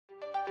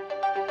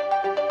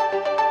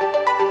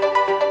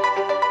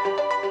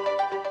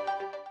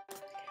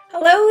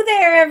Hello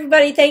there,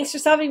 everybody. Thanks for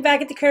stopping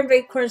back at the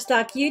Cranberry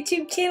Cornstalk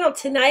YouTube channel.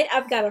 Tonight,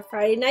 I've got a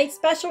Friday night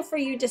special for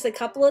you. Just a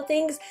couple of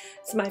things.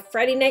 It's my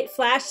Friday night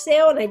flash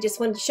sale, and I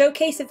just wanted to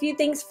showcase a few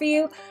things for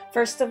you.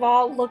 First of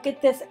all, look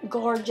at this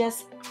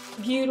gorgeous,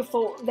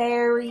 beautiful,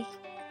 very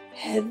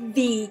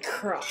heavy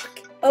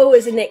crock. Oh,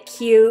 isn't it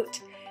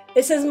cute?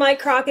 This is my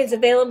crock. It's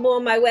available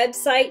on my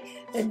website.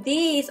 And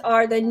these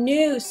are the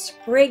new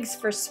sprigs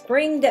for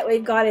spring that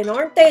we've got in.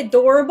 Aren't they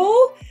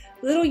adorable?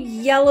 Little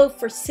yellow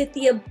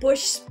forsythia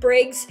bush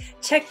sprigs.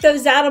 Check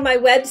those out on my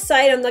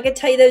website. I'm not going to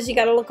tell you those. You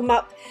got to look them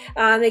up.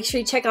 Make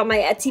sure you check out my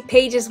Etsy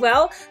page as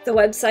well. The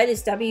website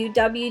is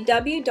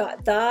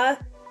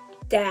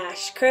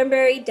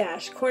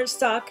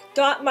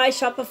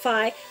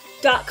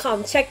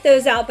www.the-cranberry-cornstalk.myshopify.com. Check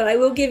those out, but I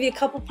will give you a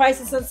couple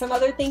prices on some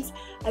other things.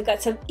 I've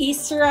got some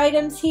Easter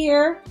items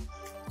here.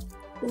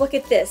 Look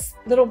at this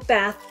little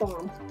bath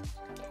bomb.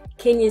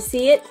 Can you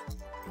see it?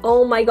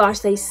 Oh my gosh,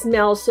 they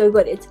smell so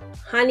good. It's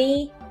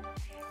honey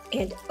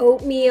and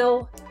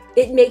oatmeal.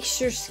 It makes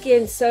your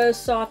skin so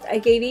soft. I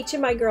gave each of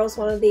my girls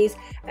one of these,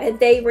 and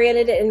they ran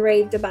it and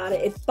raved about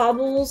it. It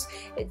bubbles,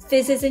 it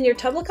fizzes in your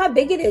tub. Look how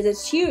big it is.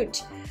 It's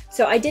huge.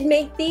 So I did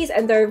make these,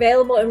 and they're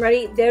available and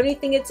ready. The only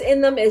thing that's in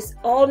them is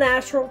all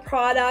natural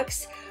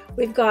products.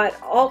 We've got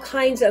all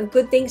kinds of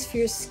good things for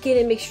your skin.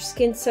 It makes your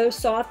skin so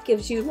soft,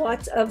 gives you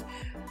lots of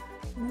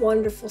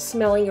wonderful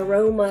smelling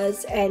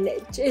aromas, and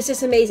it's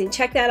just amazing.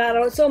 Check that out.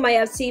 It's on my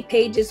Etsy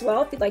page as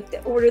well if you'd like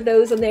to order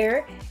those on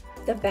there.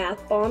 The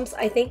bath bombs,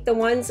 I think the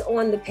ones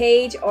on the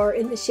page are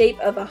in the shape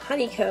of a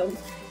honeycomb,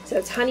 so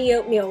it's honey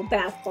oatmeal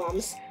bath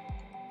bombs,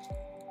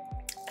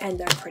 and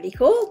they're pretty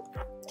cool.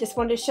 Just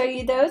wanted to show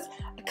you those.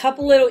 A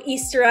couple little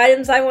Easter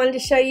items I wanted to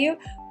show you.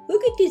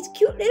 Look at this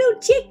cute little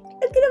chick.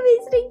 Look at him,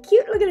 isn't he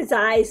cute? Look at his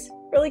eyes,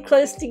 really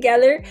close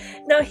together.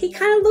 Now he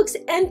kind of looks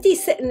empty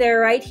sitting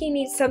there, right? He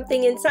needs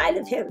something inside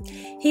of him.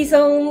 He's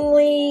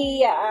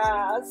only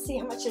let's see,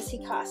 how much does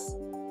he cost?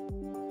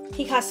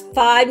 He costs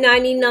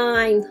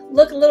 $5.99.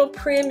 Look, a little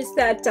prim. Is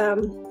that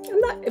I'm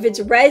not, if it's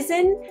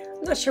resin,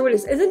 I'm not sure what it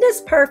is. Isn't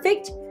this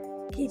perfect?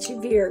 Get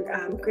you your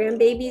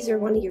grandbabies or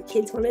one of your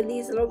kids one of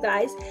these little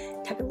guys.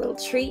 Tuck a little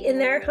treat in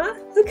there, huh?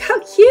 Look how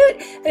cute.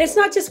 And it's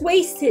not just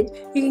wasted.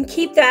 You can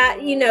keep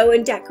that, you know,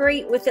 and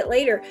decorate with it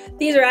later.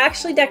 These are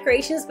actually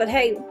decorations, but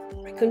hey,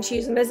 I couldn't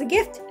use them as a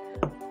gift.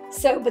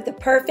 So, but the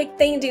perfect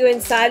thing to do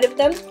inside of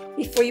them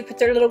before you put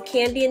their little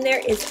candy in there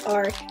is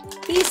our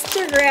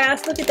Easter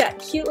grass. Look at that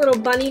cute little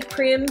bunny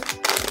prim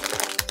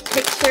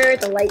picture.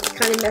 The light's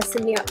kind of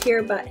messing me up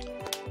here, but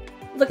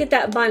look at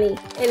that bunny.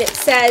 And it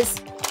says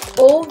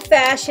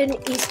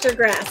old-fashioned Easter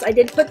grass. I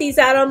did put these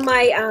out on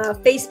my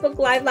Facebook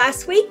Live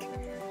last week.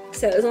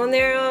 So it was on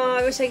there. Oh,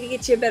 I wish I could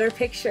get you a better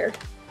picture.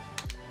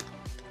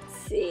 Let's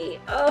see.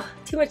 Oh,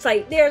 too much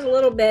light. There's a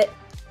little bit.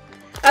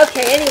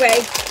 Okay,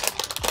 anyway.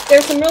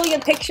 There's some really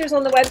good pictures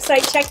on the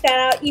website. Check that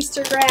out,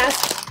 Easter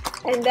grass.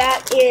 And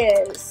that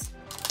is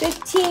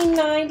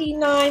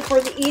 $15.99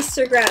 for the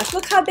Easter grass.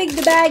 Look how big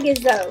the bag is,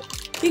 though.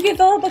 You can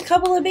fill up a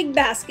couple of big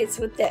baskets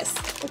with this,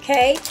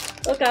 okay?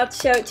 Look, I'll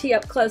show it to you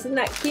up close. Isn't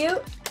that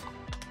cute?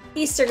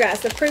 Easter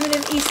grass, the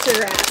primitive Easter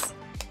grass.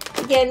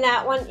 Again,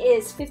 that one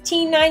is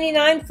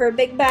 $15.99 for a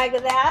big bag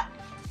of that.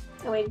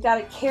 And we've got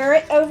a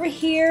carrot over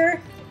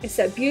here. It's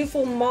a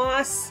beautiful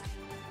moss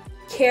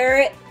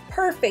carrot.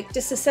 Perfect,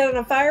 just to set on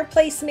a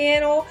fireplace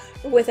mantle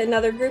with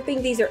another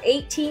grouping. These are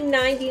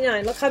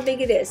 $18.99. Look how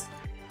big it is.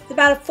 It's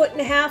about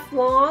 1.5 feet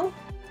long.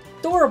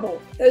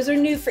 Adorable. Those are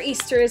new for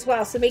Easter as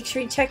well, so make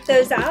sure you check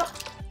those out.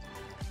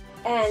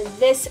 And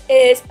this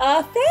is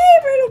a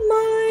favorite of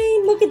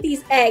mine. Look at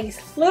these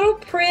eggs, little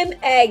prim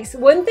eggs.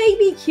 Wouldn't they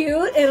be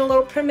cute in a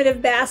little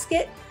primitive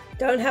basket?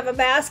 Don't have a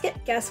basket?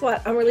 Guess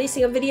what? I'm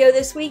releasing a video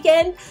this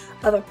weekend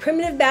of a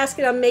primitive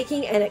basket I'm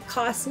making, and it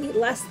costs me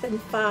less than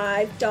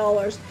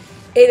 $5.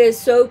 It is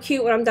so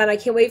cute when I'm done. I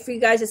can't wait for you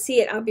guys to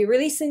see it. I'll be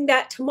releasing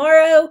that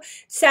tomorrow,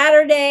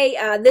 Saturday,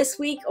 this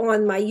week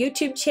on my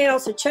YouTube channel,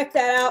 so check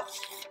that out.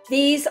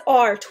 These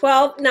are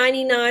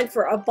 $12.99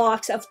 for a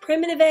box of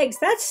primitive eggs.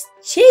 That's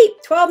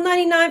cheap,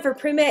 $12.99 for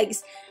prim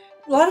eggs.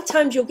 A lot of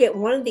times you'll get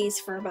one of these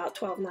for about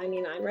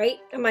 $12.99, right?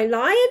 Am I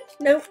lying?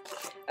 Nope.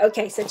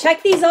 Okay, so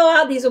check these all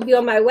out. These will be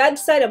on my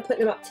website. I'm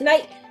putting them up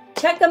tonight.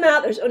 Check them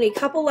out. There's only a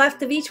couple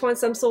left of each.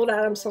 Once I'm sold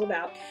out, I'm sold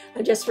out.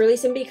 I'm just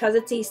releasing because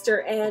it's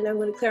Easter, and I'm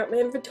going to clear out my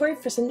inventory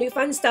for some new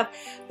fun stuff.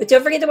 But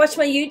don't forget to watch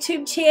my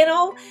YouTube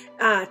channel.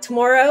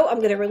 Tomorrow, I'm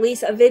going to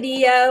release a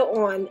video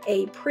on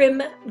a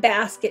prim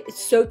basket. It's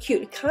so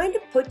cute. It kind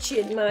of puts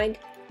you in mind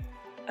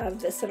of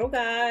this little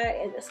guy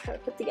and this kind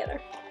of put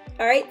together.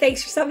 All right,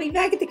 thanks for stopping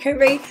back at the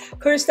Cranberry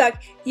Cornstalk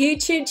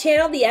YouTube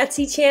channel. The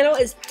Etsy channel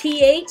is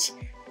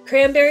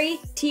Cranberry,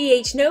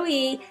 no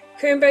E,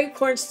 Cranberry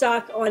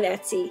Cornstalk on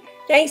Etsy.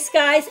 Thanks,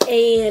 guys,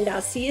 and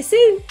I'll see you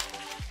soon.